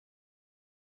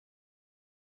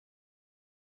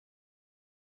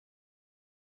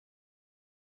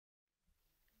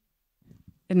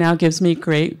It now gives me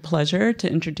great pleasure to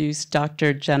introduce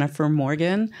Dr. Jennifer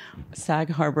Morgan, Sag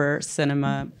Harbor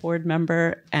Cinema board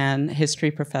member and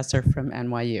history professor from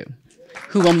NYU,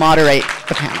 who will moderate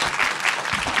the panel.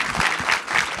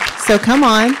 So come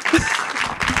on.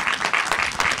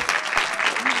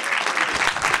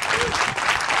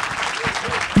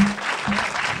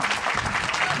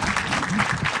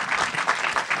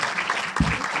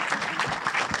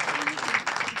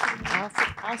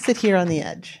 I'll sit here on the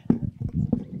edge.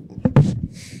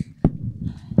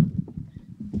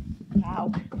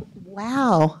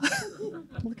 Wow.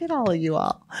 Look at all of you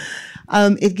all.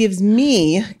 It gives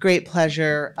me great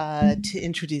pleasure to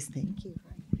introduce, thank you.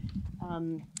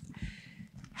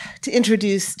 To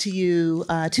introduce to you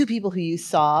two people who you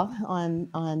saw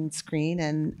on screen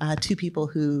and two people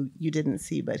who you didn't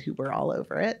see but who were all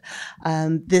over it.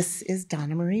 This is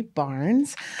Donnamarie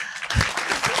Barnes.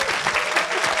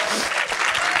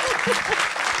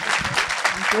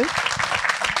 Thank you.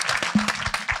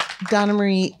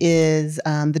 Donnamarie is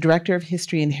the Director of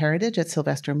History and Heritage at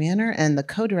Sylvester Manor and the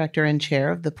co-director and chair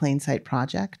of the Plain Sight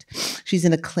Project. She's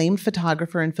an acclaimed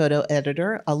photographer and photo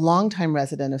editor, a longtime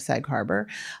resident of Sag Harbor,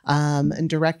 and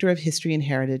Director of History and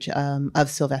Heritage of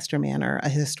Sylvester Manor, a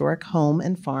historic home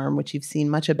and farm, which you've seen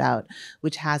much about,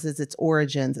 which has as its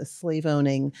origins a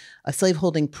slaveholding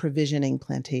provisioning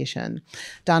plantation.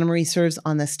 Donnamarie serves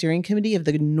on the steering committee of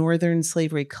the Northern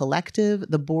Slavery Collective,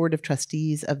 the board of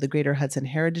trustees of the Greater Hudson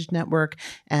Heritage Network,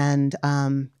 and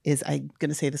I'm going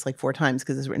to say this like 4 times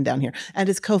because it's written down here, and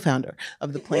is co-founder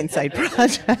of the Plain Sight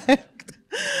Project.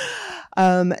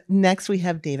 Next, we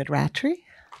have David Rattray.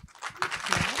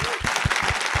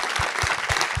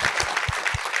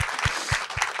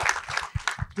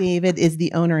 David is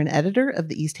the owner and editor of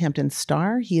the East Hampton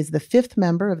Star. He is the 5th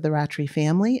member of the Rattray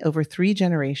family over 3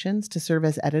 generations to serve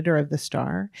as editor of the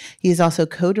Star. He is also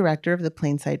co-director of the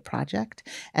Plain Sight Project.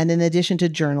 And in addition to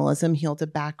journalism, he holds a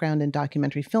background in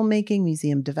documentary filmmaking,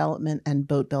 museum development, and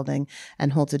boat building,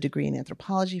 and holds a degree in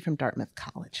anthropology from Dartmouth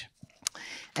College.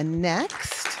 And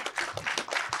next,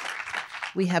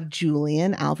 we have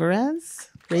Julian Alvarez.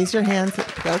 Raise your hands.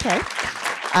 Okay.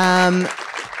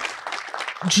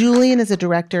 Julian is a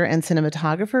director and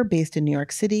cinematographer based in New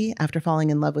York City. After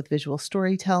falling in love with visual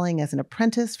storytelling as an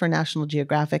apprentice for National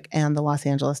Geographic and the Los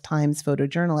Angeles Times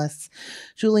photojournalists,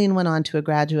 Julian went on to a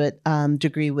graduate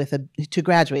degree with a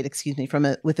BFA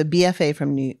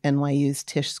from NYU's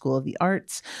Tisch School of the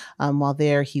Arts. While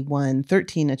there, he won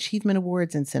 13 achievement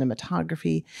awards in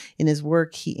cinematography. In his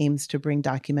work, he aims to bring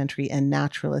documentary and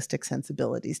naturalistic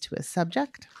sensibilities to his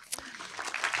subject.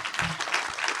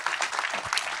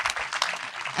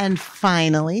 And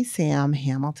finally, Sam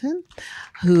Hamilton,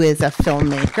 who is a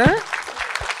filmmaker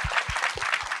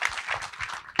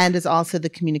and is also the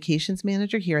communications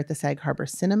manager here at the Sag Harbor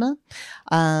Cinema.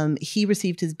 He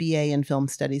received his BA in film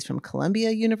studies from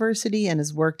Columbia University and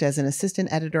has worked as an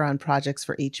assistant editor on projects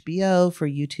for HBO, for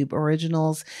YouTube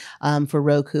Originals, for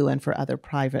Roku, and for other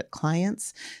private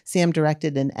clients. Sam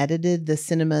directed and edited the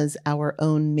cinema's Our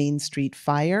Own Main Street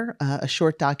Fire, a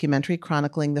short documentary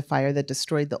chronicling the fire that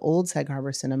destroyed the old Sag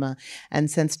Harbor Cinema. And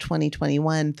since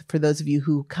 2021, for those of you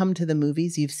who come to the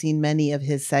movies, you've seen many of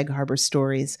his Sag Harbor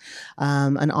stories,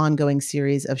 an ongoing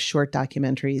series of short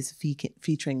documentaries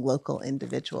featuring local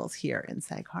individuals here in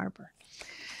Sag Harbor.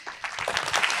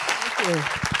 Thank you.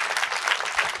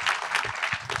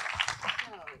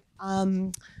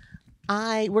 I'm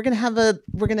going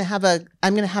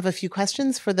to have a few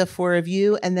questions for the 4 of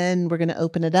you, and then we're going to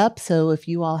open it up. So if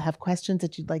you all have questions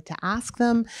that you'd like to ask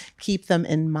them, keep them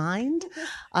in mind.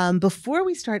 Before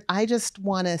we start, I just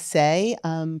want to say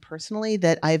personally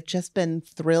that I've just been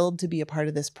thrilled to be a part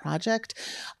of this project.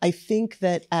 I think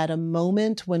that at a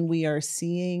moment when we are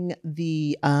seeing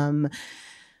the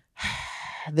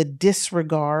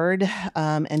disregard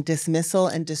and dismissal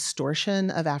and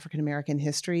distortion of African-American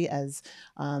history as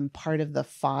part of the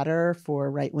fodder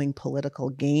for right-wing political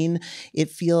gain,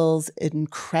 it feels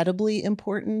incredibly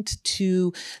important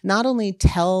to not only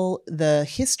tell the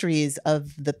histories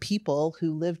of the people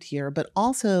who lived here, but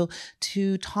also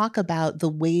to talk about the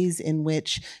ways in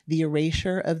which the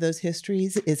erasure of those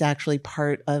histories is actually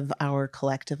part of our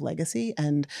collective legacy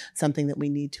and something that we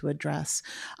need to address.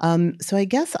 So I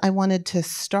guess I wanted to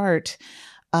start.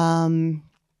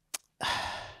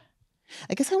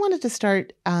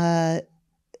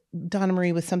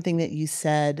 Donnamarie, with something that you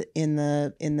said in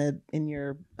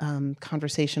your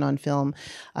conversation on film.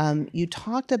 You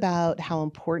talked about how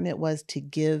important it was to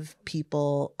give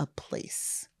people a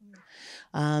place.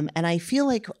 And I feel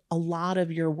like a lot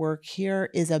of your work here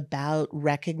is about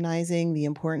recognizing the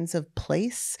importance of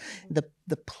place, the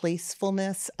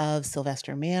placefulness of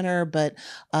Sylvester Manor, but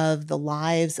of the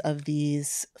lives of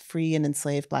these free and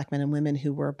enslaved Black men and women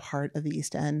who were part of the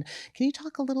East End. Can you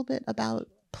talk a little bit about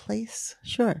place?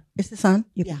 Sure. Is this on?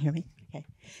 You Yeah. can hear me? Okay.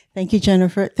 Thank you,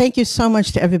 Jennifer. Thank you so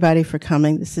much to everybody for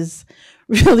coming. This is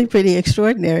really pretty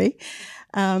extraordinary.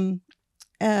 When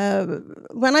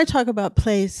I talk about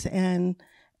place and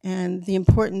the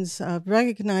importance of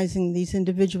recognizing these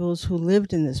individuals who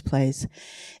lived in this place,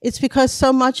 it's because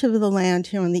so much of the land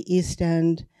here on the East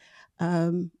End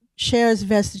shares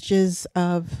vestiges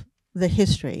of the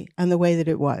history and the way that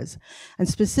it was. And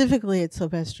specifically at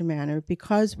Sylvester Manor,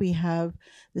 because we have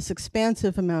this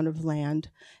expansive amount of land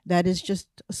that is just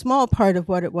a small part of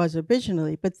what it was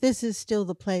originally, but this is still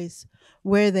the place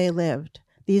where they lived.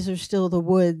 These are still the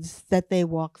woods that they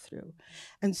walked through.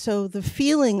 And so the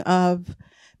feeling of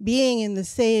being in the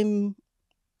same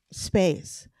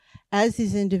space as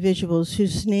these individuals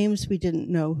whose names we didn't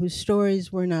know, whose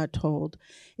stories were not told,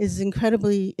 is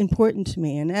incredibly important to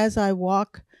me. And as I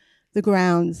walk the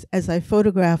grounds, as I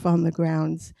photograph on the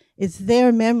grounds, it's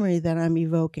their memory that I'm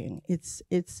evoking. It's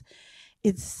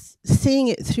seeing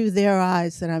it through their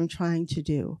eyes that I'm trying to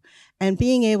do. And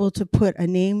being able to put a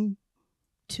name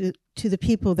to the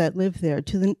people that live there,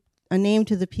 a name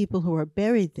to the people who are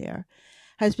buried there,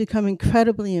 has become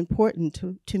incredibly important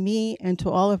to me and to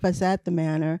all of us at the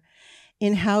Manor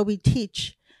in how we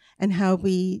teach and how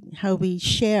we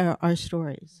share our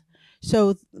stories.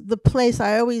 So the place,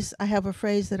 I have a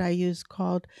phrase that I use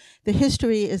called, the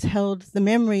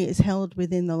memory is held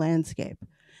within the landscape,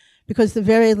 because the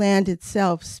very land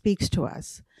itself speaks to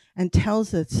us and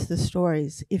tells us the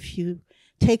stories if you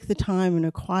take the time and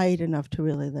are quiet enough to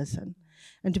really listen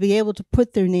and to be able to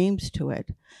put their names to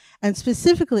it. And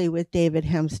specifically with David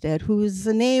Hempstead, who is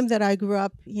a name that I grew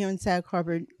up here in Sag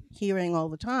Harbor hearing all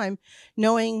the time,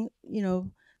 knowing,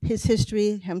 his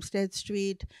history, Hempstead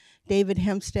Street, David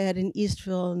Hempstead in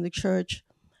Eastville and the church,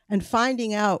 and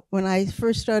finding out when I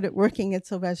first started working at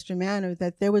Sylvester Manor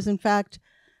that there was in fact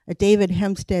a David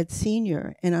Hempstead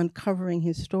Sr., and uncovering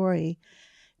his story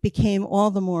became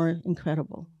all the more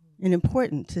incredible and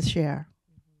important to share.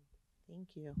 Thank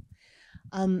you.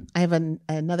 I have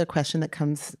another question that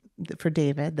comes for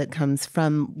David that comes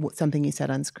from something you said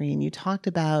on screen. You talked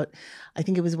about, I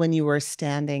think it was when you were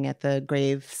standing at the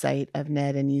grave site of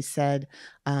Ned, and you said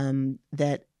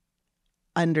that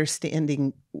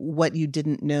understanding what you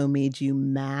didn't know made you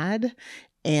mad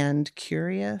and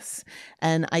curious.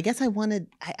 And I guess I wanted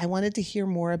to hear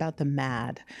more about the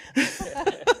mad.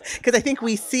 Because I think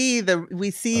we see what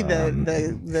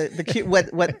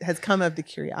has come of the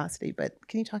curiosity, but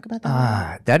can you talk about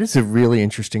that? That is a really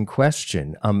interesting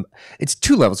question. It's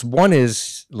two levels. One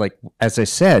is, like, as I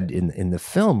said in the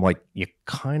film, like, you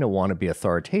kind of want to be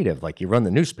authoritative, like you run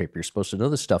the newspaper, you're supposed to know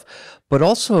this stuff, but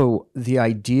also the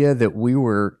idea that we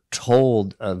were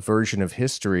told a version of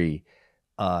history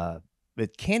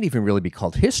that can't even really be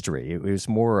called history. It was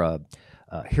more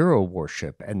hero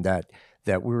worship, and that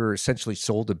we were essentially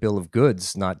sold a bill of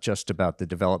goods, not just about the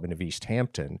development of East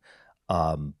Hampton,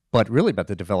 but really about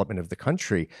the development of the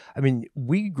country. I mean,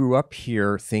 we grew up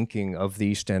here thinking of the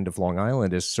East End of Long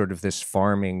Island as sort of this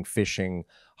farming, fishing,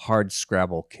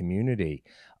 hardscrabble community.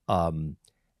 And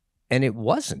it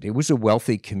wasn't. It was a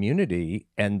wealthy community,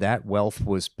 and that wealth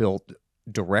was built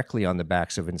directly on the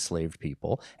backs of enslaved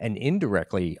people and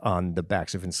indirectly on the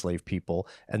backs of enslaved people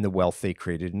and the wealth they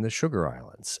created in the Sugar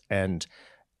Islands. And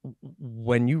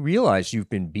when you realize you've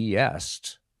been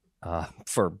BS'd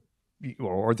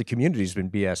or the community's been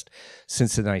BS'd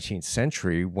since the 19th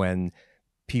century, when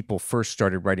people first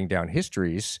started writing down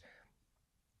histories,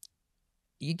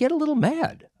 you get a little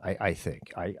mad. I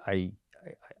think I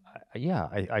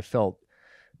felt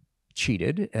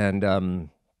cheated and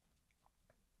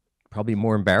probably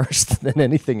more embarrassed than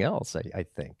anything else. I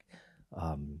think,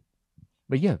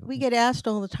 but yeah, we get asked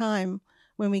all the time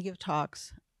when we give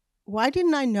talks, why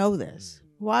didn't I know this?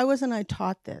 Why wasn't I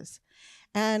taught this?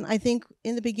 And I think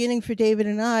in the beginning for David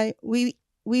and I, we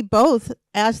both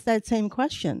asked that same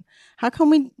question. How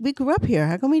come we grew up here?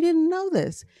 How come we didn't know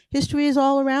this? History is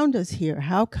all around us here.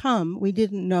 How come we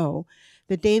didn't know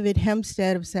that David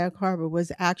Hempstead of Sag Harbor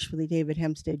was actually David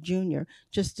Hempstead Jr.,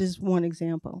 just as one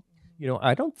example?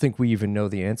 I don't think we even know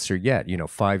the answer yet.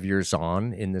 5 years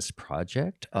on in this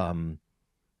project,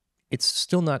 it's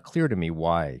still not clear to me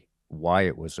why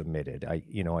it was omitted.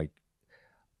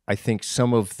 I think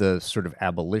some of the sort of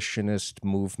abolitionist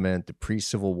movement, the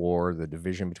pre-Civil War, the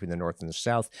division between the North and the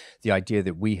South, the idea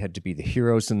that we had to be the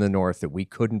heroes in the North, that we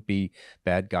couldn't be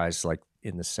bad guys like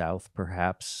in the South,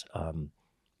 perhaps.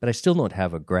 but I still don't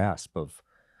have a grasp of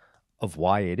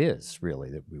why it is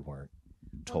really that we weren't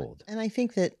told. And I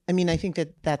think that, I think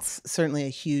that that's certainly a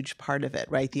huge part of it,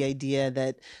 right? The idea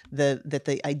that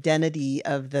the identity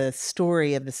of the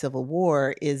story of the Civil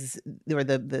War is, or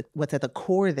the what's at the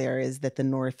core there is that the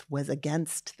North was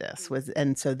against this,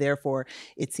 and so therefore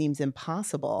it seems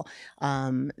impossible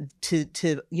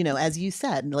to as you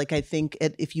said, like I think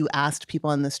if you asked people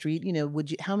on the street,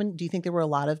 how many do you think there were a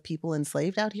lot of people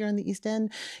enslaved out here in the East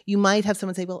End? You might have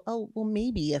someone say, well,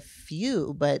 maybe a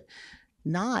few, but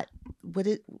not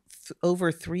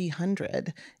over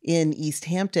 300 in East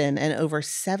Hampton, and over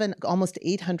almost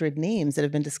 800 names that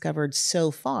have been discovered so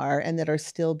far and that are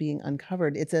still being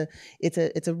uncovered. It's a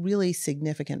really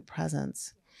significant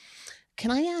presence. Can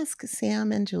I ask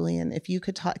Sam and Julian if you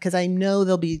could talk, because I know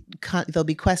there'll be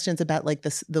questions about like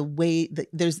the way that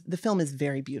the film is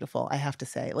very beautiful, I have to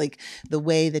say, like the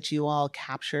way that you all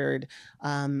captured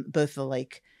both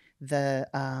the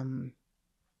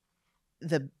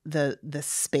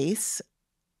space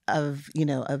of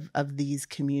these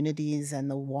communities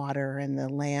and the water and the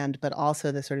land, but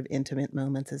also the sort of intimate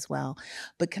moments as well.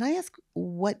 But can I ask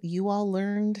what you all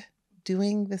learned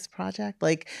doing this project?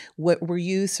 Like, what were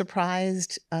you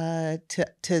surprised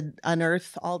to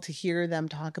unearth, to hear them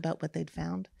talk about what they'd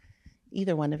found?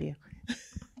 Either one of you.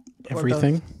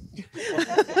 Everything.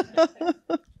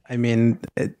 I mean,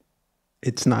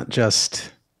 it's not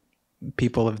just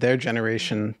people of their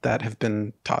generation that have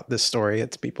been taught this story.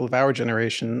 It's people of our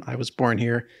generation. I was born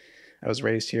here. I was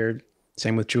raised here.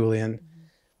 Same with Julian.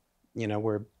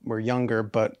 We're younger,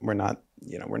 but we're not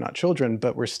children,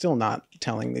 but we're still not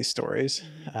telling these stories.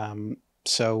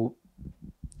 So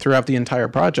throughout the entire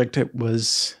project, it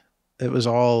was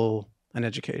all an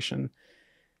education.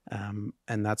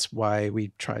 And that's why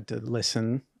we tried to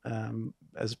listen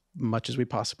as much as we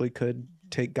possibly could,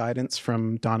 take guidance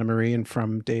from Donnamarie and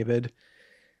from David,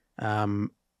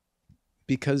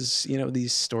 because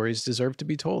these stories deserve to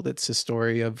be told. It's a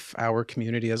story of our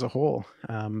community as a whole,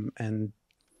 and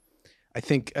I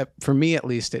think for me at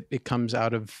least, it comes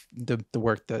out of the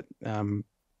work that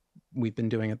we've been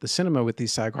doing at the cinema with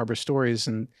these Sag Harbor stories,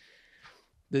 and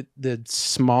the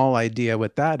small idea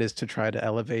with that is to try to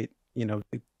elevate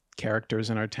the characters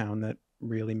in our town that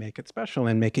really make it special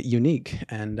and make it unique.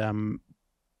 And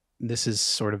this is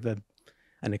sort of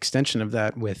an extension of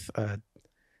that with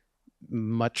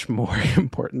much more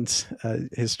importance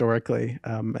historically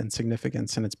and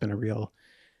significance. And it's been a real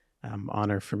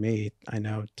honor for me, I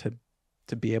know,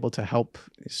 to be able to help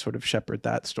sort of shepherd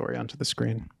that story onto the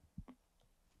screen.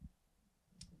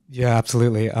 Yeah,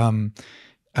 absolutely.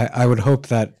 I would hope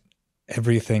that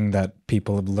everything that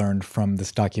people have learned from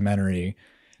this documentary,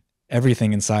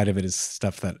 everything inside of it is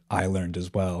stuff that I learned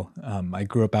as well. I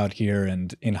grew up out here,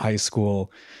 and in high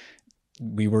school,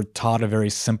 we were taught a very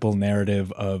simple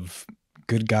narrative of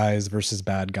good guys versus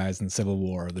bad guys in the Civil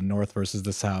War, the North versus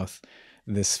the South,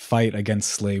 this fight against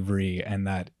slavery, and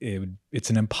that it's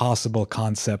an impossible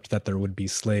concept that there would be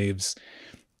slaves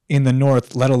in the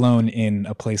North, let alone in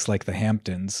a place like the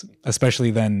Hamptons,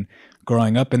 especially then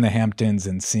growing up in the Hamptons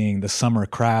and seeing the summer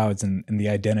crowds and the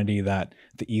identity that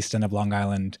the East End of Long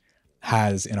Island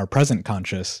has in our present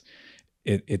conscious.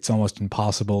 It's almost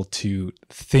impossible to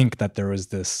think that there was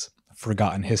this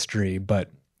forgotten history,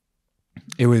 but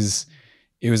it was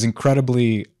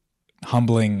incredibly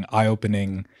humbling,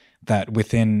 eye-opening that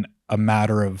within a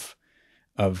matter of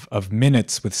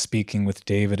minutes with speaking with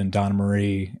David and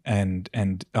Donnamarie, and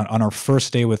on our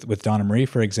first day with Donnamarie,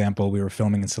 for example, we were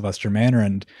filming in Sylvester Manor,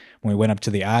 and when we went up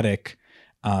to the attic,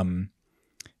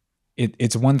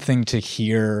 it's one thing to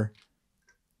hear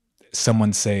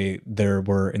someone say there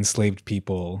were enslaved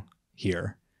people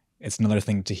here. It's another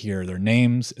thing to hear their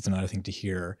names. It's another thing to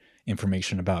hear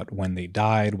information about when they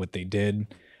died, what they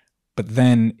did. But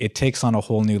then it takes on a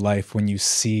whole new life when you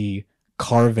see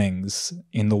carvings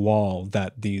in the wall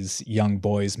that these young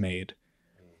boys made.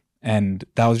 And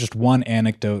that was just one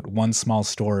anecdote, one small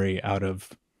story out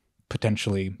of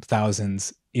potentially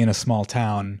thousands in a small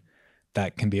town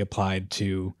that can be applied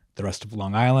to the rest of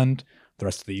Long Island, the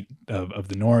rest of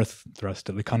the North, the rest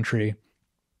of the country.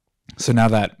 So now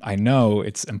that I know,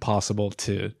 it's impossible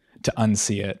to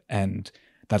unsee it, and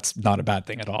that's not a bad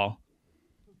thing at all.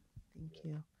 Thank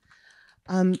you.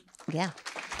 Yeah.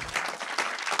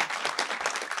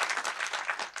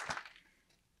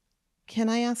 Can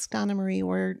I ask Donnamarie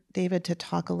or David to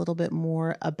talk a little bit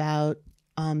more about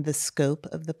the scope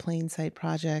of the Plain Sight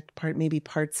project, maybe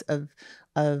parts of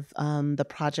the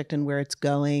project and where it's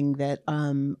going that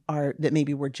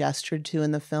maybe were gestured to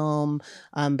in the film,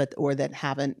 or that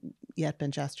haven't yet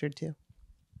been gestured to?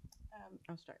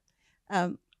 I'll start.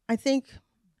 I think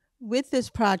with this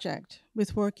project,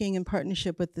 with working in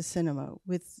partnership with the cinema,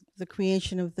 with the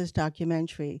creation of this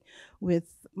documentary,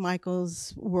 with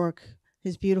Michael's work,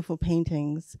 his beautiful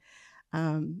paintings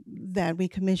that we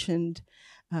commissioned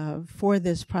for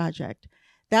this project,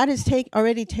 that has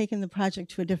already taken the project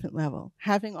to a different level.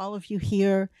 Having all of you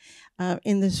here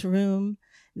in this room,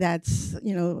 that's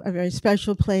a very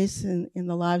special place in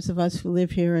the lives of us who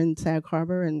live here in Sag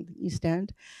Harbor and East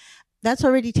End. That's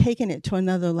already taken it to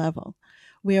another level.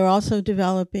 We are also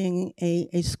developing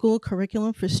a school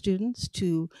curriculum for students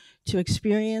to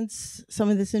experience some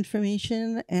of this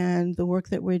information and the work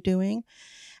that we're doing.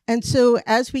 And so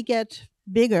as we get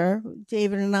bigger,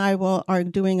 David and I are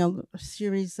doing a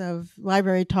series of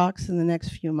library talks in the next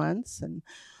few months. And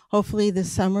hopefully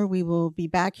this summer we will be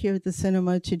back here at the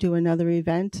cinema to do another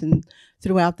event and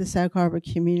throughout the Sag Harbor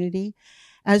community.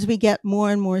 As we get more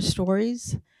and more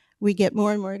stories, we get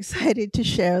more and more excited to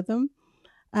share them.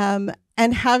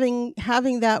 And having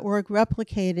that work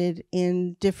replicated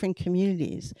in different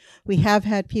communities. We have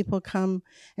had people come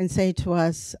and say to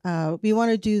us, we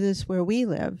want to do this where we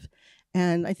live.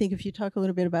 And I think if you talk a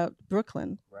little bit about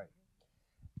Brooklyn. Right.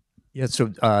 Yeah,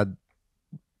 so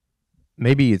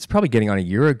maybe it's probably getting on a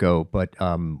year ago, but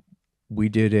we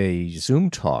did a Zoom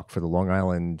talk for the Long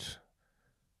Island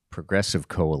Progressive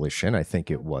Coalition, I think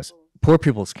it was. Poor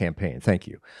People's Campaign, thank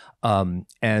you.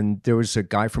 And there was a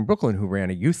guy from Brooklyn who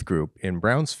ran a youth group in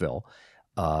Brownsville,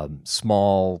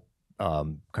 small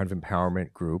kind of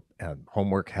empowerment group,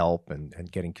 homework help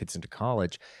and getting kids into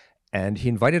college. And he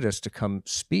invited us to come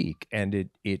speak. And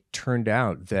it turned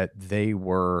out that they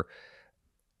were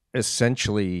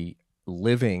essentially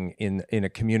living in a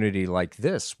community like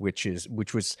this, which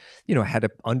was, had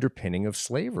an underpinning of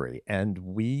slavery. And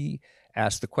we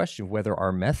asked the question whether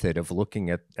our method of looking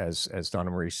at, as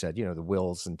Donnamarie said, the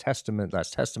wills and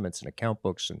last testaments and account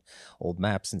books and old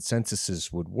maps and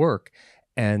censuses would work.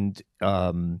 And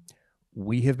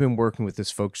we have been working with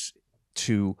these folks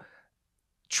to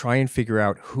try and figure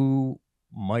out who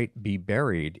might be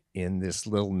buried in this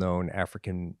little-known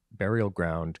African burial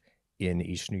ground in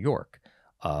East New York.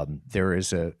 There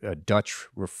is a Dutch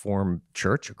Reformed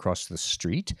church across the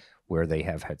street where they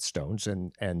have headstones,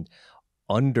 and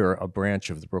under a branch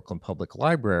of the Brooklyn Public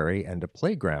Library and a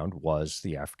playground was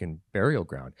the African burial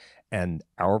ground. And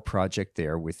our project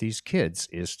there with these kids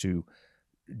is to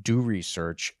do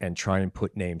research and try and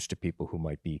put names to people who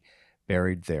might be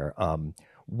buried there.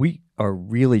 We are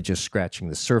really just scratching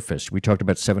the surface. We talked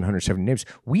about 770 names.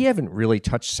 We haven't really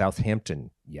touched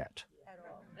Southampton yet.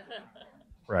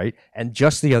 Right? And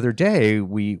just the other day,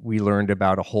 we learned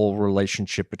about a whole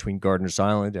relationship between Gardiner's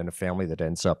Island and a family that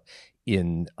ends up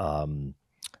in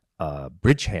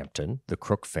Bridgehampton, the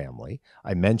Crook family.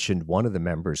 I mentioned one of the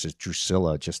members is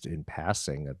Drusilla, just in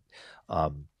passing.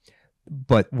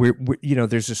 But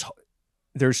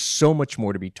there's so much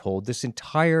more to be told. This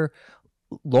entire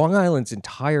Long Island's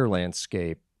entire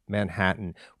landscape,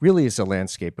 Manhattan, really is a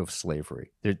landscape of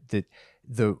slavery. The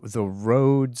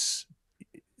roads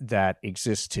that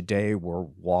exist today were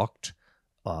walked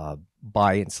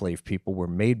by enslaved people, were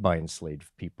made by enslaved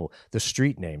people. The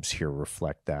street names here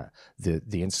reflect that,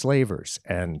 the enslavers.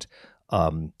 And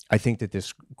I think that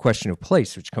this question of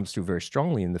place, which comes through very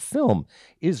strongly in the film,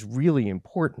 is really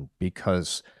important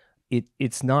because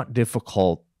it's not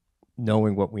difficult,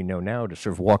 knowing what we know now, to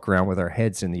sort of walk around with our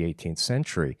heads in the 18th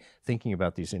century, thinking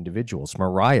about these individuals.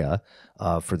 Maria,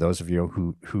 for those of you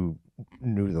who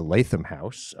knew the Latham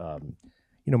House,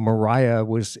 Maria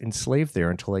was enslaved there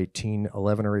until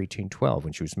 1811 or 1812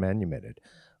 when she was manumitted.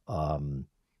 All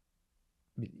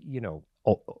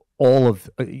of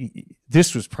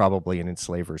this was probably an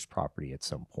enslaver's property at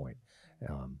some point.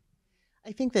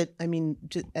 I think that,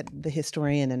 the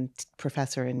historian and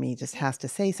professor in me just has to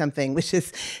say something, which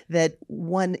is that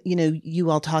you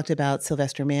all talked about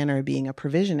Sylvester Manor being a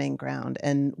provisioning ground.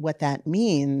 And what that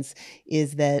means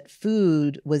is that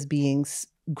food was being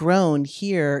grown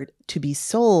here to be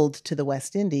sold to the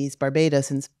West Indies,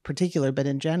 Barbados in particular, but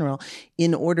in general,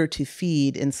 in order to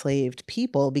feed enslaved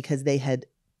people, because they had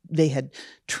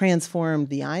transformed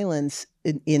the islands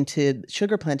into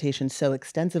sugar plantations so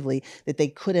extensively that they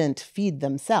couldn't feed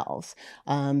themselves.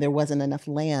 There wasn't enough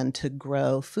land to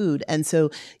grow food. And so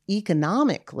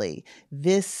economically,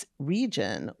 this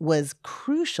region was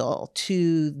crucial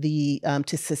to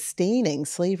to sustaining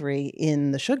slavery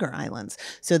in the Sugar Islands.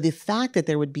 So the fact that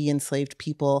there would be enslaved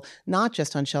people, not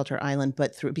just on Shelter Island,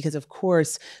 but because of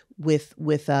course,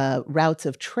 with routes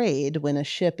of trade, when a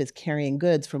ship is carrying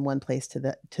goods from one place to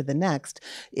the next,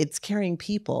 it's carrying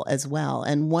people as well.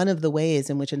 And one of the ways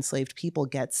in which enslaved people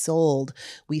get sold,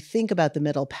 we think about the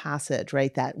Middle Passage,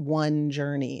 right? That one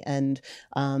journey and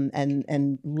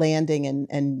landing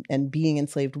and being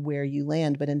enslaved where you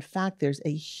land. But in fact, there's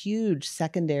a huge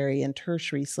secondary and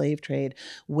tertiary slave trade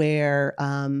where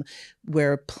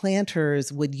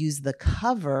planters would use the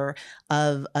cover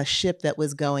of a ship that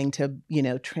was going to,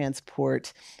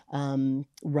 transport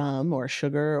rum or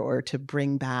sugar, or to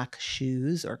bring back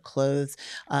shoes or clothes,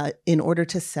 in order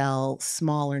to sell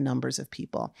smaller numbers of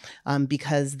people,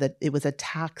 because it was a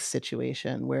tax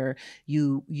situation where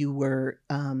you were,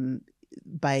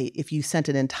 if you sent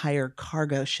an entire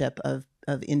cargo ship of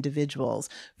individuals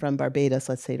from Barbados,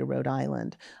 let's say, to Rhode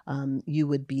Island, you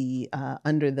would be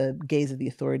under the gaze of the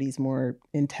authorities more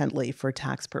intently for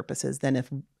tax purposes than if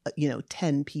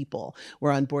 10 people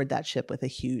were on board that ship with a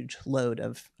huge load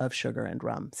of sugar and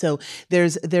rum. So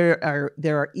there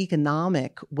are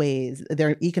economic ways, there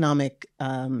are economic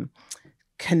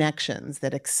connections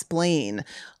that explain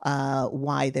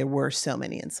why there were so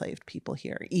many enslaved people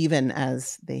here, even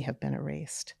as they have been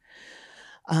erased.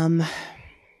 I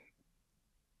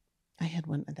had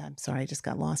one. I'm sorry, I just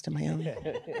got lost in my own.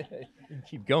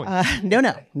 Keep going.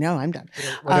 No, I'm done.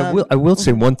 I will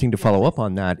say one thing to follow up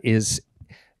on that is,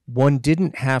 one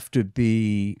didn't have to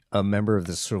be a member of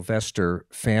the Sylvester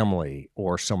family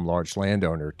or some large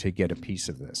landowner to get a piece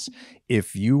of this.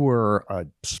 If you were a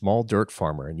small dirt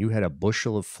farmer and you had a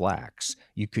bushel of flax,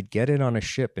 you could get it on a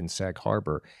ship in Sag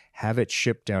Harbor, have it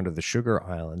shipped down to the Sugar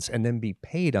Islands, and then be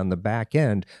paid on the back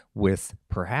end with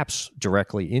perhaps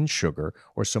directly in sugar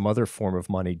or some other form of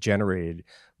money generated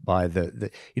by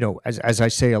as I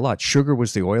say a lot, sugar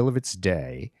was the oil of its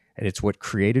day. And it's what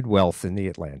created wealth in the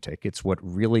Atlantic. It's what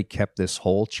really kept this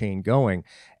whole chain going.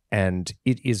 And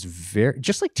it is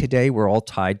just like today, we're all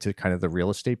tied to kind of the real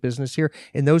estate business here.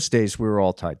 In those days, we were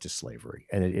all tied to slavery.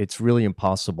 And it's really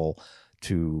impossible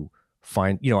to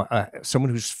find,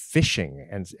 someone who's fishing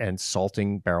and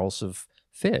salting barrels of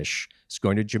fish is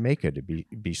going to Jamaica to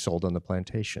be sold on the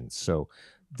plantations. So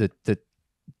I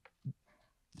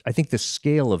think the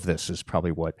scale of this is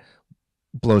probably what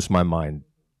blows my mind,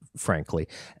 frankly.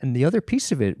 And the other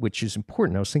piece of it, which is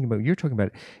important, I was thinking about what you're talking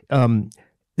about,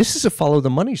 this is a follow the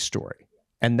money story.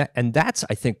 And that's,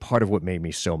 I think, part of what made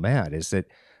me so mad, is that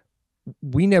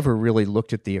we never really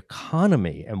looked at the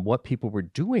economy and what people were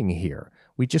doing here.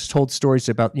 We just told stories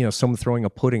about, someone throwing a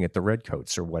pudding at the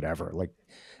Redcoats or whatever. Like,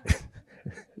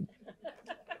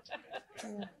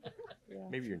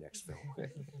 maybe your next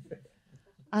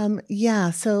film.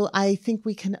 So I think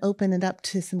we can open it up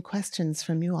to some questions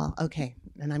from you all. Okay.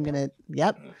 And I'm going to,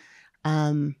 yep.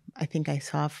 I think I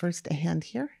saw first a hand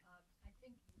here. I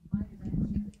think my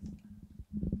question is,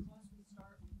 because we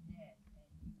start with Ned,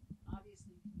 and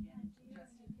obviously you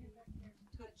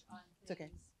just touch on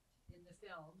things in the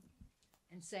film.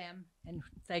 And Sam, and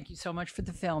thank you so much for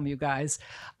the film, you guys.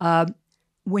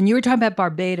 When you were talking about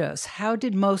Barbados, how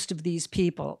did most of these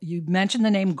people, you mentioned the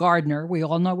name Gardner, we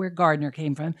all know where Gardner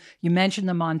came from, you mentioned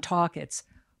the Montaukets.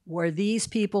 Were these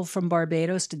people from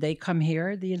Barbados? Did they come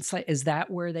here? Is that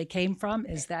where they came from?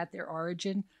 Is that their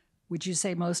origin? Would you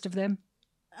say most of them?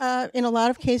 In a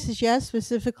lot of cases, yes,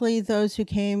 specifically those who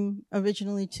came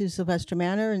originally to Sylvester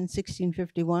Manor in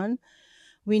 1651.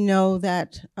 We know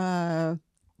that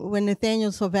when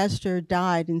Nathaniel Sylvester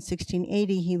died in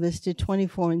 1680, he listed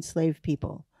 24 enslaved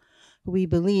people who we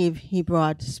believe he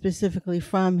brought specifically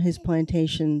from his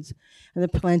plantations and the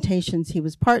plantations he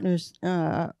was partners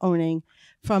owning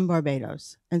from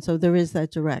Barbados. And so there is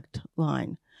that direct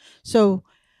line. So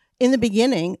in the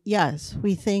beginning, yes,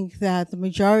 we think that the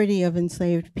majority of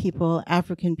enslaved people,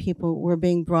 African people, were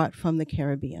being brought from the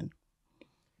Caribbean.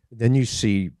 Then you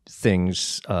see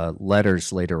things,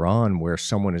 letters later on, where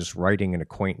someone is writing an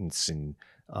acquaintance in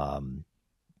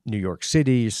New York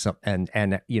City,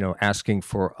 and asking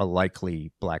for a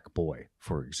likely black boy,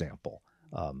 for example.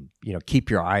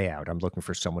 Keep your eye out. I'm looking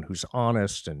for someone who's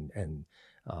honest, and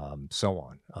so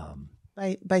on.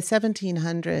 By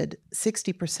 1700,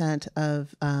 60%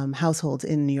 of households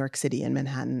in New York City and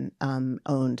Manhattan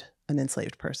owned an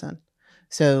enslaved person.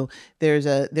 So there's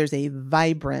a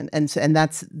vibrant, and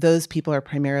that's, those people are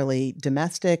primarily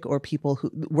domestic, or people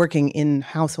who working in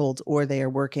households, or they are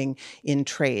working in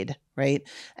trade, right?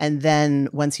 And then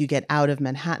once you get out of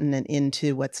Manhattan and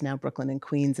into what's now Brooklyn and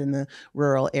Queens in the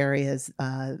rural areas,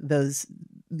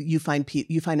 you find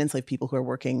enslaved people who are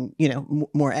working,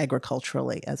 more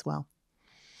agriculturally as well.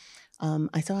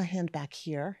 I saw a hand back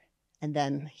here, and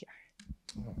then here.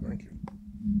 Oh, thank you.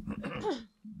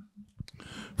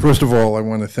 First of all, I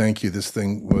want to thank you. This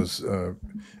thing was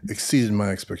exceeded my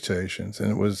expectations,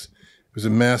 and it was a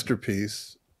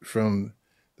masterpiece, from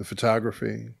the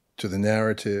photography to the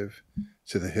narrative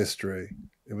to the history.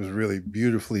 It was really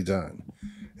beautifully done,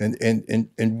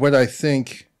 and what I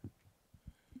think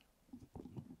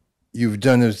you've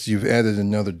done is you've added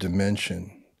another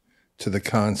dimension to the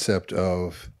concept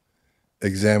of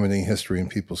examining history and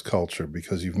people's culture,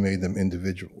 because you've made them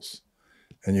individuals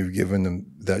and you've given them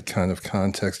that kind of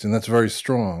context, and that's very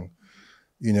strong.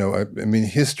 You know, I mean,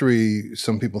 history,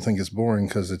 some people think is boring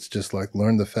because it's just like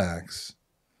learn the facts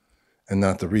and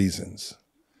not the reasons.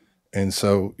 And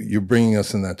so you're bringing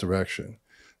us in that direction.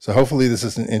 So hopefully this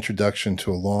is an introduction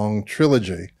to a long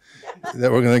trilogy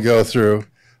that we're going to go through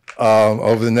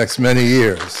over the next many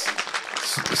years.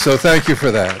 So thank you for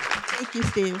that. Thank you,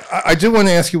 Steve. I do want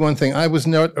to ask you one thing. I was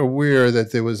not aware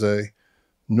that there was a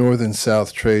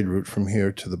northern-south trade route from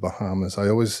here to the Bahamas. I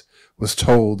always was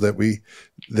told that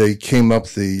they came up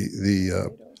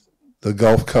the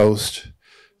Gulf Coast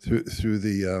through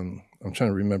the I'm trying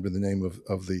to remember the name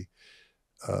of the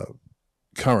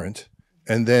current,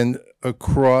 and then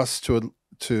across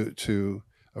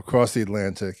across the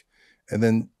Atlantic, and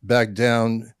then back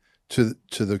down to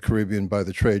the Caribbean by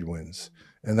the trade winds,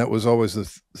 and that was always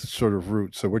the sort of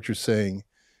route. So what you're saying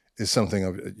is something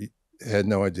I had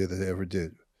no idea that they ever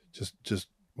did. Just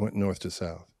went north to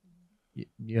south.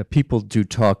 Yeah, people do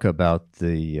talk about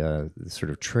the sort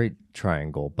of trade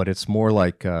triangle, but it's more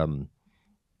like, I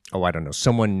don't know,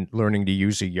 someone learning to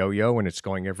use a yo-yo and it's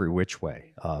going every which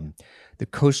way. The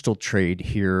coastal trade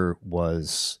here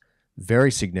was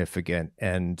very significant,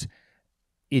 and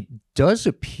it does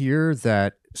appear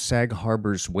that Sag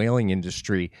Harbor's whaling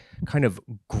industry kind of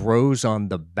grows on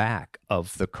the back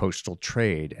of the coastal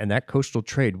trade. And that coastal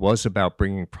trade was about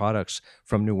bringing products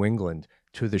from New England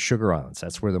to the Sugar Islands.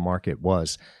 That's where the market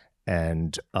was.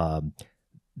 And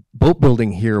boat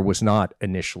building here was not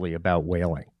initially about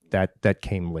whaling. That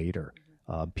came later.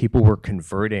 People were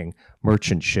converting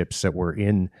merchant ships that were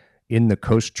in the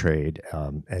coast trade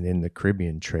and in the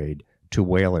Caribbean trade to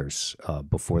whalers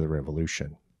before the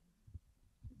Revolution.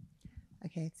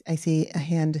 Okay, I see a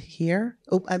hand here.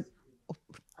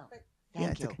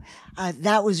 Thank you.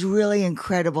 That was really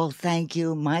incredible. Thank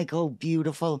you, Michael.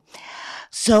 Beautiful.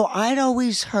 So I'd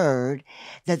always heard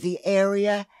that the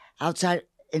area outside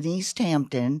in East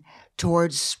Hampton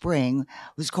towards Spring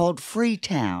was called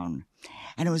Freetown,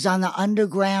 and it was on the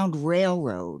Underground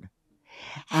Railroad,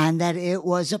 and that it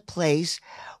was a place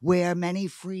where many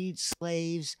freed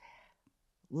slaves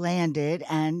landed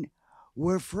and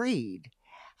were freed.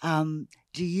 Are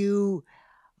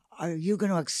you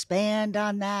going to expand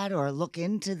on that or look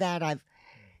into that?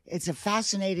 It's a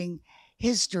fascinating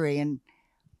history. And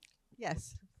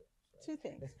Yes, two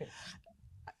things.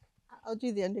 I'll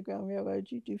do the Underground Railroad,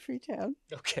 you do Freetown.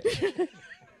 Okay.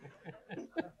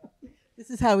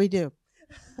 This is how we do.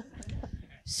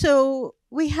 So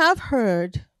we have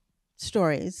heard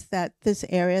stories that this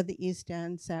area, the East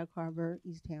End, Sag Harbor,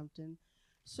 East Hampton,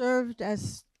 served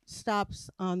as stops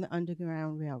on the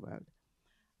Underground Railroad.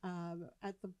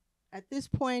 At this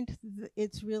point,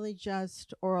 it's really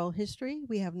just oral history.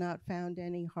 We have not found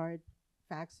any hard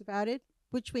facts about it,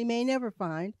 which we may never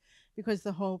find, because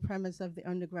the whole premise of the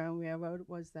Underground Railroad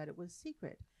was that it was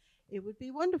secret. It would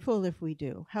be wonderful if we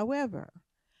do. However,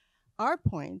 our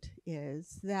point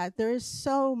is that there is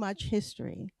so much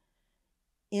history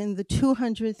in the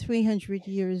 200, 300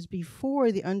 years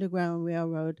before the Underground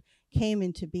Railroad came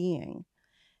into being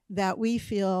that we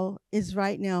feel is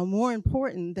right now more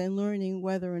important than learning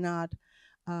whether or not,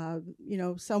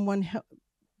 someone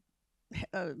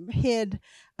hid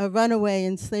a runaway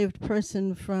enslaved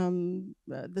person from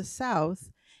the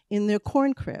South in their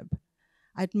corn crib.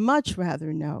 I'd much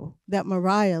rather know that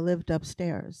Mariah lived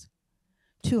upstairs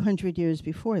 200 years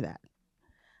before that,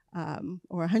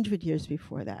 or 100 years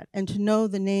before that, and to know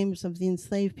the names of the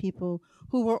enslaved people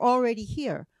who were already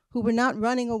here, who were not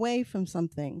running away from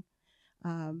something.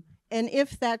 And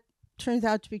if that turns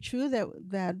out to be true,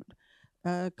 that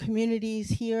communities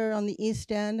here on the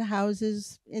East End,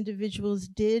 houses, individuals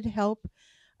did help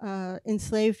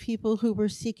enslaved people who were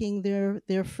seeking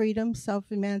their freedom,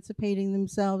 self-emancipating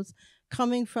themselves,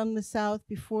 coming from the South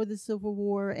before the Civil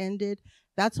War ended,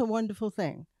 that's a wonderful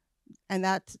thing. And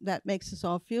that makes us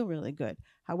all feel really good.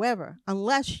 However,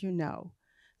 unless you know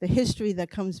the history that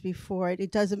comes before it,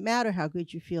 it doesn't matter how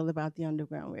good you feel about the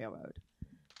Underground Railroad.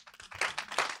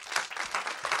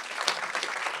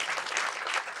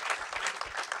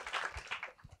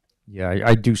 Yeah,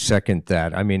 I do second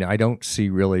that. I mean, I don't see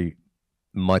really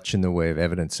much in the way of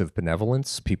evidence of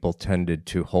benevolence. People tended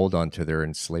to hold on to their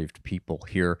enslaved people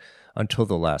here until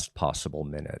the last possible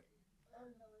minute.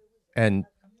 And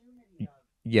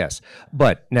yes,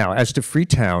 but now as to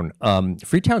Freetown,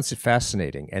 Freetown's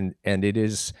fascinating, and it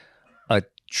is a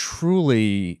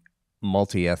truly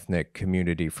multi-ethnic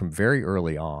community from very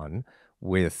early on,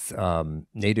 with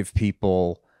Native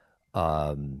people,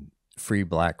 free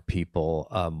Black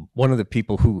people. One of the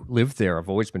people who lived there I've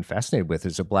always been fascinated with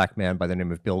is a Black man by the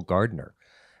name of Bill Gardner,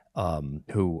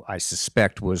 who I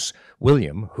suspect was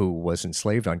William, who was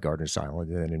enslaved on Gardner's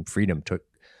Island and then in freedom took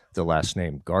the last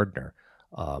name Gardner.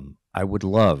 I would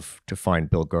love to find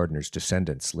Bill Gardner's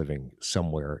descendants living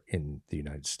somewhere in the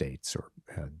United States, or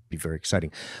be very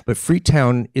exciting. But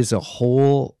Freetown is a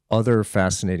whole other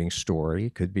fascinating story.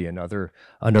 Could be another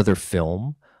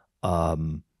film.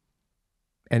 And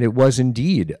it was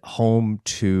indeed home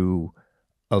to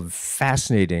a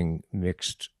fascinating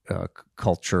mixed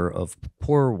culture of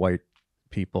poor white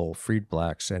people, freed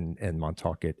Blacks, and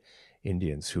Montaukett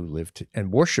Indians who lived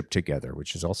and worshiped together,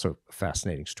 which is also a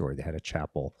fascinating story. They had a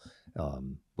chapel,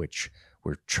 which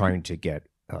we're trying to get,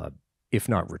 if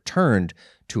not returned,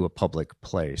 to a public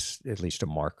place, at least a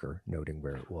marker noting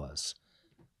where it was.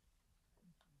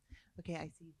 Okay, I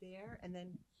see there, and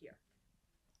then here.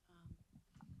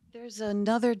 There's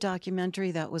another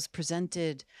documentary that was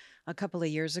presented a couple of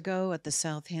years ago at the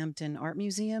Southampton Art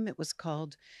Museum. It was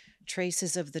called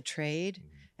Traces of the Trade,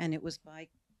 and it was by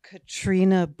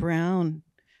Katrina Brown,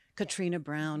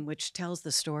 which tells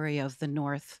the story of the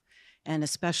North and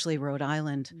especially Rhode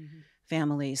Island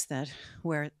families that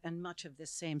were, and much of this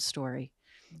same story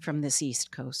from this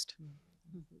East Coast.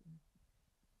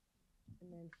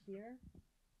 And then here,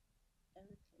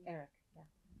 Eric.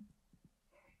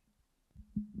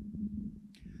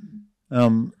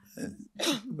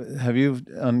 Have you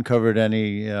uncovered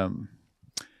any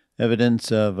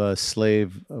evidence of a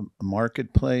slave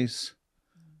marketplace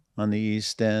on the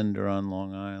East End or on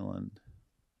Long Island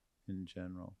in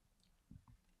general?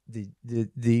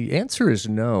 The answer is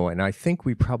no, and I think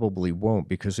we probably won't,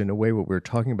 because in a way what we were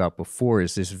talking about before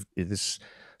is this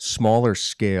smaller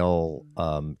scale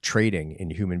trading in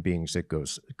human beings that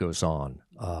goes on.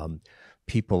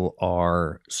 People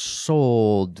are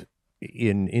sold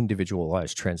in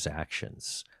individualized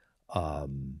transactions.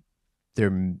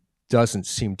 There doesn't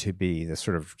seem to be the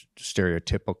sort of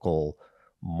stereotypical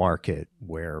market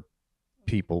where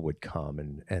people would come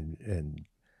and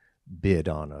bid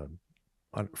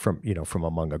from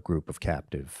among a group of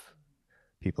captive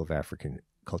people of African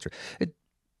culture.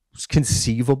 It's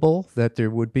conceivable that there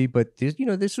would be, but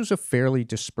this was a fairly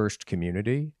dispersed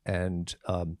community, and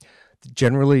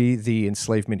generally the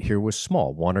enslavement here was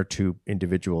small, one or two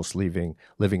individuals living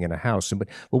in a house. But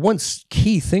one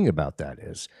key thing about that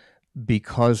is,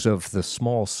 because of the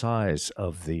small size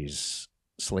of these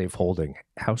slaveholding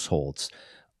households,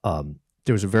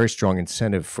 there was a very strong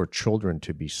incentive for children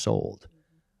to be sold.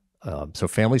 So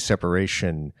family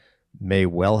separation may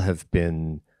well have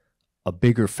been a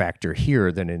bigger factor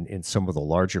here than in some of the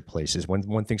larger places. When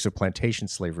one thinks of plantation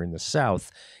slavery in the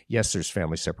South, yes, there's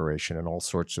family separation and all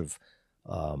sorts of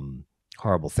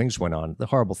horrible things went on. The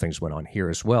horrible things went on here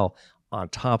as well. On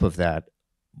top of that,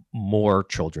 more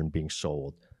children being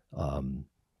sold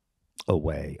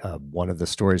away. One of the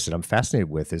stories that I'm fascinated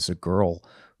with is a girl.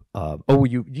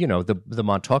 The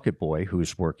Montaukett boy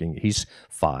who's working. He's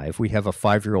 5. We have a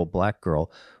 5-year-old Black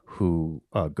girl who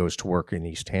goes to work in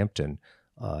East Hampton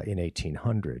in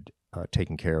 1800,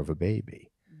 taking care of a baby.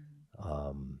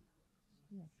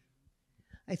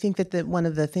 I think that one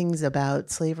of the things about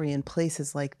slavery in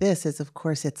places like this is, of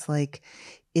course, it's like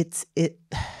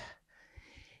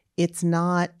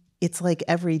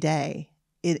every day.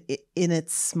 In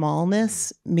its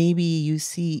smallness, maybe you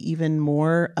see even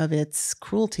more of its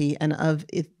cruelty and of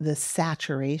the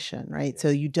saturation, right? So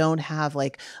you don't have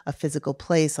like a physical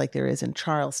place like there is in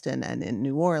Charleston and in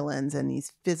New Orleans, and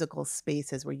these physical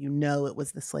spaces where it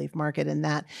was the slave market, and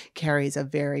that carries a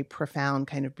very profound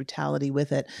kind of brutality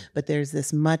with it. But there's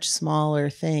this much smaller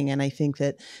thing, and I think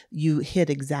that you hit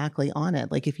exactly on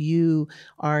it. Like if you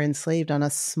are enslaved on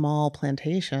a small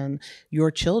plantation,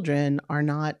 your children are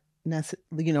not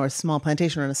a small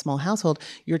plantation or in a small household,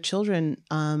 your children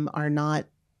are not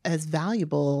as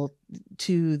valuable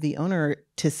to the owner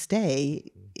to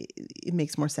stay. It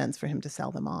makes more sense for him to sell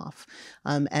them off.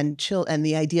 And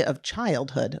the idea of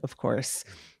childhood, of course,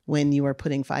 when you are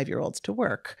putting 5-year-olds to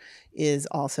work, is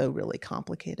also really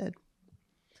complicated.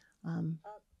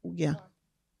 Yeah.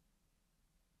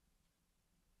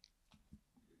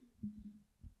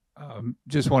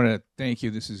 Just want to thank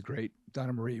you. This is great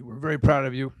Donnamarie, we're very proud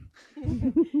of you.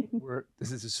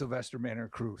 This is a Sylvester Manor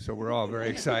crew, so we're all very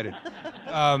excited.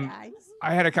 I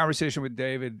had a conversation with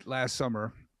David last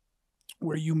summer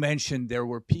where you mentioned there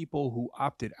were people who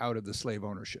opted out of the slave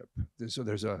ownership. So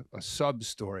there's a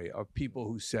sub-story of people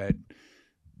who said,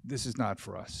 this is not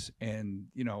for us. And,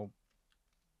 you know,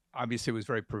 obviously it was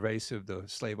very pervasive, the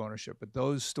slave ownership, but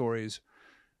those stories,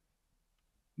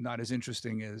 not as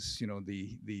interesting as, you know,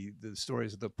 the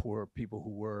stories of the poor people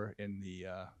who were in the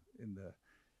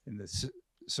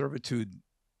servitude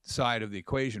side of the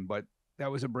equation. But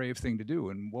that was a brave thing to do.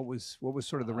 And what was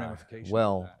sort of the ramification?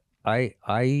 Well, of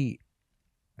that?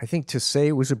 I think to say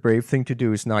it was a brave thing to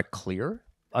do is not clear.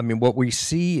 I mean, what we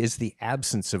see is the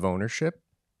absence of ownership.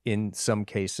 In some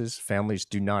cases, families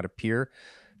do not appear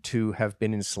to have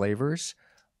been enslavers.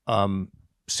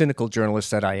 Cynical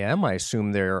journalist that I am, I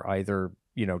assume they're either,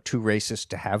 you know, too racist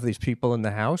to have these people in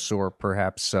the house, or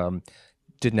perhaps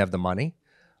didn't have the money.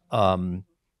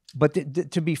 But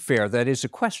to be fair, that is a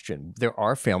question. There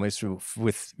are families who,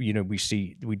 with, you know, we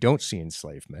don't see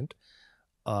enslavement.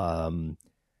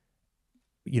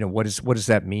 You know, what does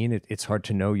that mean? It's hard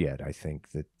to know yet. I think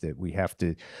that we have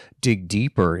to dig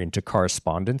deeper into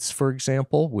correspondence, for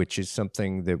example, which is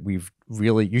something that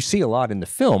you see a lot in the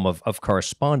film of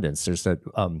correspondence. There's that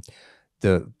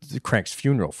the Crank's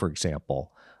funeral, for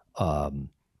example.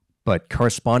 But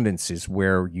correspondence is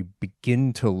where you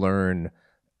begin to learn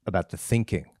about the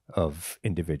thinking of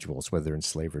individuals, whether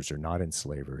enslavers or not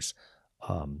enslavers.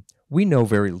 We know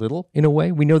very little, in a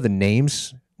way. We know the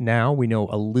names now. We know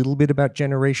a little bit about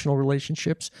generational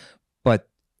relationships, but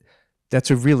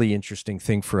that's a really interesting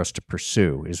thing for us to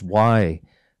pursue, is why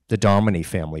the Donnamarie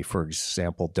family, for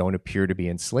example, don't appear to be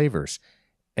enslavers.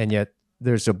 And yet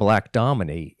there's a black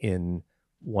Donnamarie in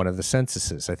one of the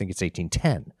censuses. I think it's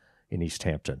 1810 in East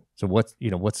Hampton. So what's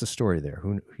the story there?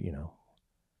 Who, you know?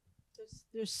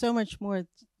 There's so much more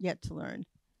yet to learn.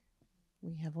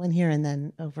 We have one here and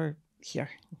then over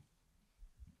here.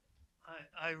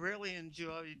 I really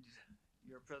enjoyed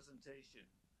your presentation,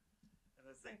 and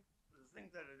I think the thing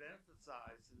that it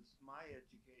emphasizes my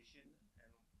education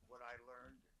and what I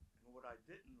learned and what I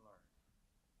didn't learn.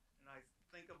 And I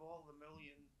think of all the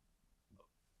million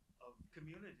of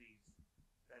communities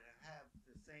that have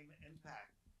the same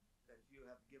impact that you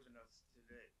have given us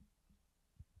today.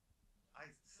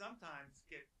 I sometimes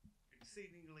get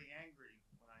exceedingly angry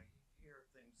when I hear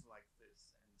things like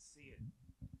this and see it,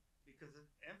 because it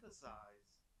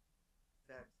emphasizes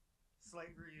that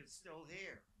slavery is still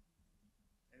here,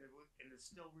 and it is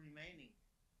still remaining.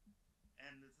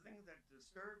 And the thing that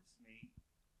disturbs me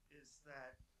is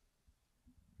that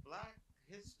Black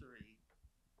history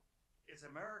is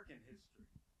American history.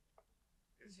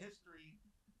 It's history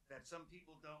that some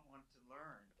people don't want to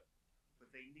learn,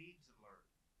 but they need to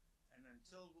learn. And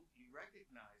until you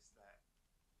recognize that,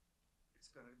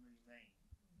 it's going to remain.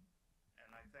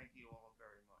 And I thank you all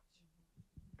very much.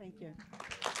 Thank you.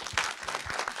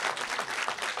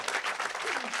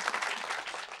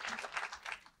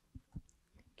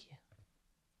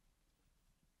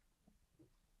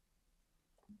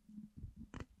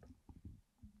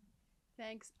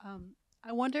 Thanks.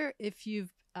 I wonder if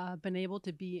you've been able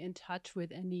to be in touch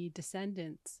with any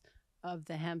descendants of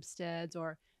the Hempsteads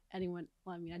or anyone.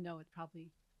 Well, I mean, I know it's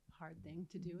probably a hard thing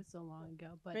to do. It's so long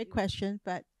ago. But Great question,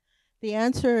 but the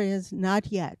answer is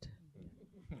not yet.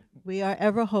 We are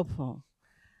ever hopeful.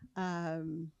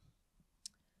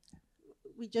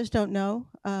 We just don't know.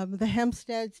 The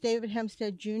Hempsteads, David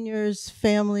Hempstead Jr.'s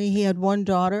family, he had one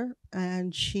daughter,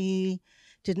 and she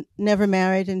never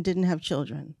married and didn't have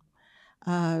children.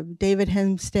 David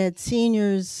Hempstead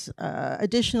Sr.'s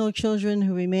additional children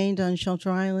who remained on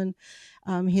Shelter Island,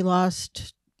 he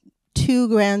lost 2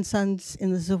 grandsons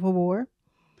in the Civil War,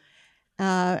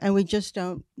 and we just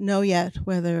don't know yet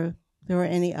whether there are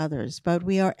any others, but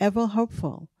we are ever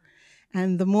hopeful.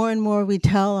 And the more and more we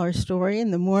tell our story,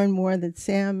 and the more and more that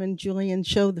Sam and Julian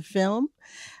show the film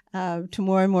to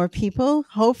more and more people,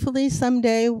 hopefully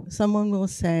someday someone will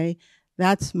say,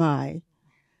 that's my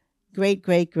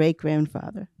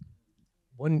great-great-great-grandfather.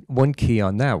 One key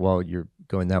on that, while you're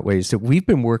going that way, is that we've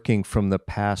been working from the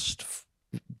past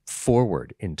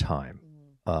forward in time.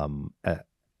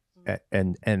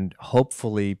 And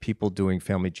hopefully people doing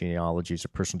family genealogies or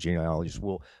personal genealogies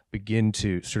will begin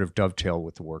to sort of dovetail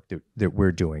with the work that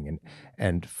we're doing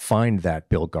and find that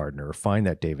Bill Gardner or find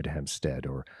that David Hempstead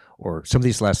or some of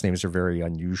these last names are very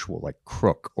unusual, like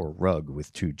Crook or Rugg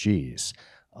with 2 G's.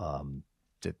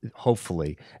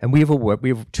 Hopefully, and we have 2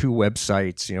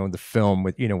 websites, you know, in the film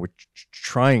with, you know, we're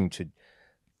trying to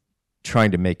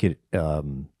make it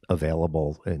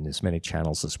available in as many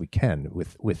channels as we can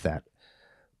with that.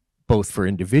 both for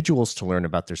individuals to learn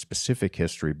about their specific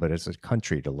history, but as a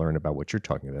country to learn about what you're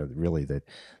talking about, really that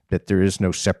there is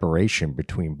no separation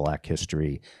between Black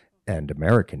history and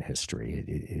American history.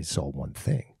 It's all one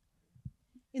thing.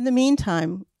 In the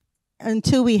meantime,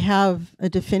 until we have a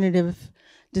definitive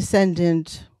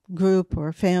descendant group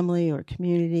or family or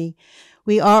community,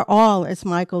 we are all, as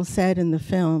Michael said in the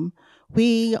film,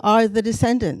 we are the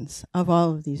descendants of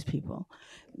all of these people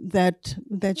that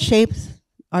shapes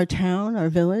our town, our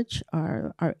village,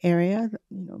 our area,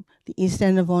 the East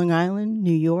End of Long Island,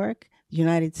 New York, the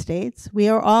United States. We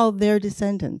are all their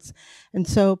descendants. And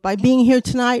so by being here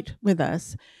tonight with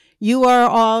us, you are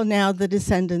all now the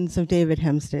descendants of David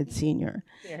Hempstead Sr.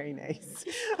 Very nice.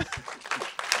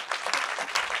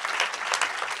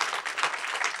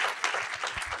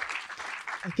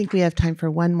 I think we have time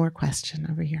for one more question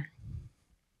over here.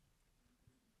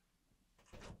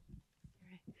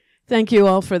 Thank you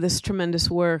all for this tremendous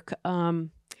work.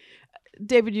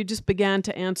 David, you just began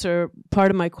to answer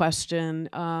part of my question.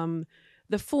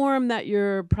 The form that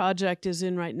your project is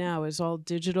in right now is all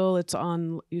digital. It's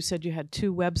on, you said you had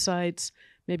 2 websites.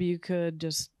 Maybe you could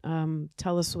just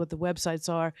tell us what the websites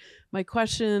are. My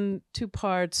question, 2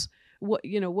 parts.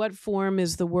 What form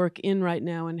is the work in right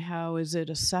now, and how is it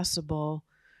accessible?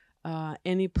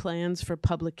 Any plans for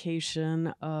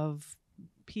publication of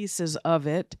pieces of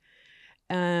it?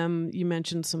 You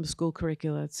mentioned some school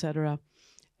curricula, et cetera.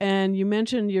 And you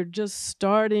mentioned you're just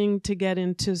starting to get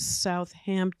into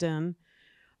Southampton.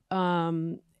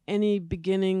 Any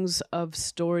beginnings of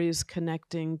stories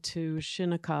connecting to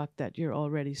Shinnecock that you're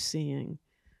already seeing?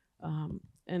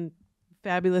 And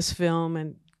fabulous film,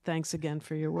 and thanks again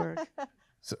for your work.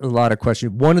 So a lot of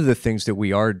questions. One of the things that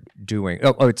we are doing,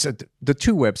 it's the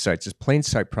 2 websites is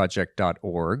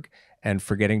plainsightproject.org and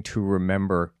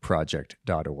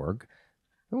forgettingtorememberproject.org.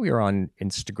 We are on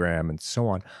Instagram and so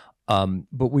on.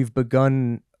 But we've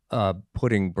begun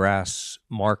putting brass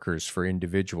markers for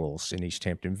individuals in East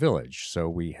Hampton Village. So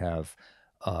we have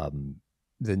the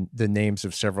names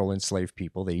of several enslaved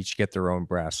people. They each get their own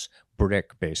brass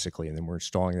brick, basically, and then we're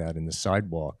installing that in the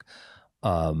sidewalk.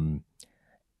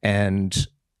 And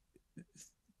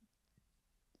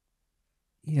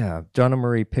yeah,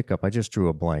 Donnamarie pickup. I just drew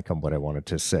a blank on what I wanted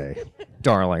to say.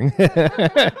 Darling.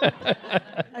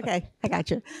 Okay, I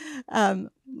got you.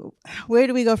 Where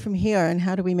do we go from here, and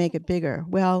how do we make it bigger?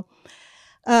 Well,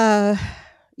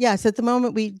 yes, at the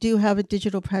moment we do have a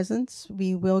digital presence.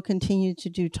 We will continue to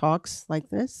do talks like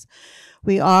this.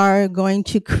 We are going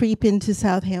to creep into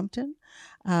Southampton.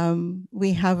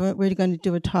 We're going to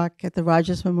do a talk at the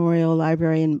Rogers Memorial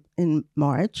Library in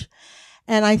March.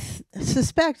 And I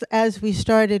suspect as we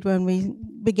started, when we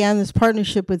began this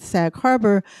partnership with Sag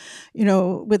Harbor,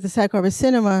 with the Sag Harbor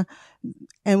Cinema,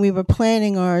 and we were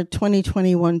planning our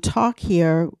 2021 talk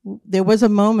here, there was a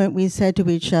moment we said to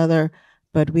each other,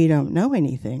 but we don't know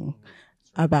anything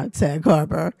about Sag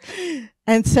Harbor.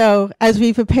 And so as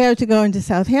we prepare to go into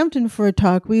Southampton for a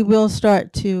talk, we will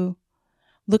start to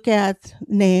look at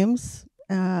names,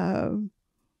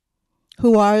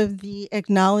 who are the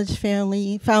acknowledged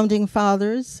founding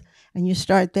fathers, and you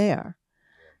start there.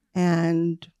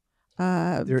 And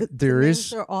the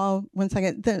names are all, one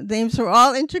second, the names are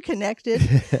all interconnected,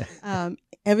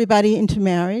 everybody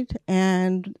intermarried,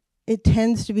 and it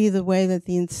tends to be the way that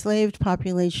the enslaved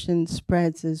population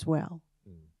spreads as well.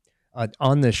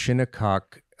 On the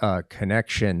Shinnecock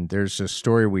connection, there's a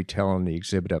story we tell in the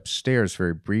exhibit upstairs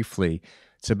very briefly.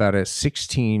 It's about a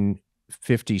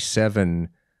 1657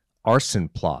 arson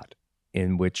plot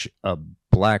in which a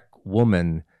Black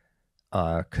woman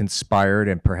conspired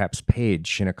and perhaps paid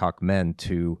Shinnecock men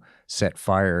to set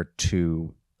fire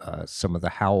to some of the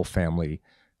Howell family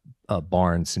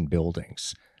barns and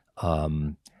buildings.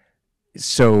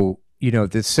 So,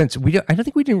 the sense, I don't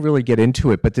think we didn't really get into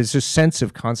it, but there's a sense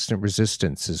of constant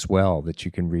resistance as well that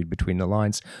you can read between the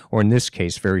lines, or in this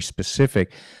case, very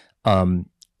specific.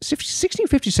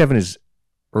 1657 is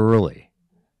early.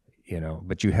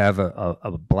 But you have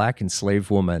a Black enslaved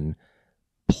woman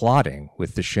plotting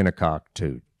with the Shinnecock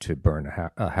to burn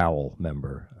a Howell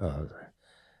member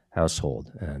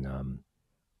household, and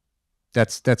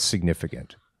that's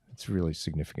significant. It's really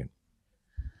significant.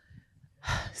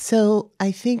 So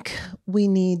I think we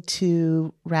need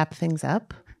to wrap things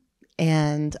up.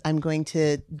 And I'm going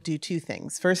to do two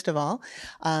things. First of all,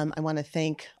 I want to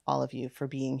thank all of you for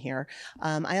being here.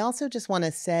 I also just want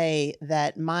to say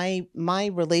that my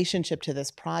relationship to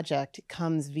this project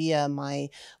comes via my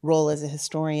role as a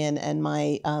historian and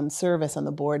my service on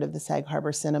the board of the Sag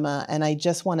Harbor Cinema. And I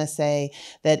just want to say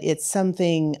that it's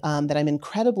something that I'm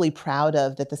incredibly proud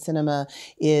of, that the cinema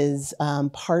is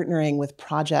partnering with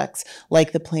projects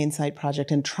like the Plain Sight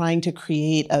Project and trying to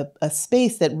create a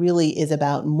space that really is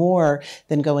about more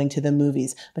than going to the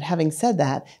movies. But having said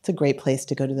that, it's a great place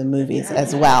to go to the movies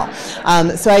as well.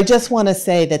 So I just want to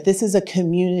say that this is a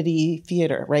community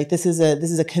theater, right? This is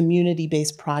a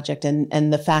community-based project,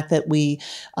 and the fact that we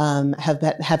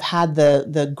have had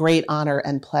the great honor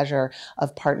and pleasure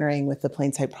of partnering with the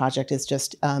Plain Sight Project is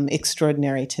just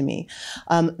extraordinary to me.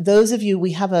 Those of you,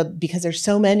 because there's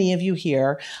so many of you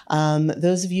here,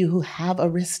 those of you who have a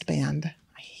wristband,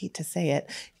 I hate to say it,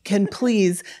 can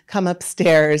please come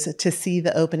upstairs to see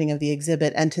the opening of the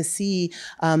exhibit and to see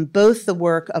both the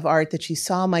work of art that you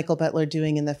saw Michael Butler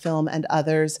doing in the film and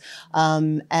others.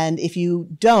 And if you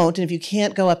don't, and if you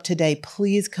can't go up today,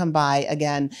 please come by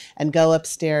again and go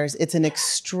upstairs. It's an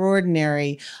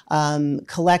extraordinary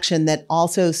collection that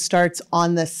also starts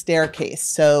on the staircase.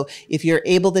 So if you're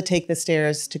able to take the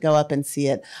stairs to go up and see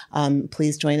it,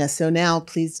 please join us. So now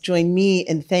please join me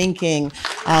in thanking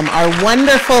our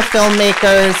wonderful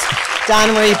filmmakers,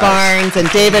 Donnamarie Barnes and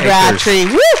David Rattray.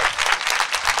 Woo!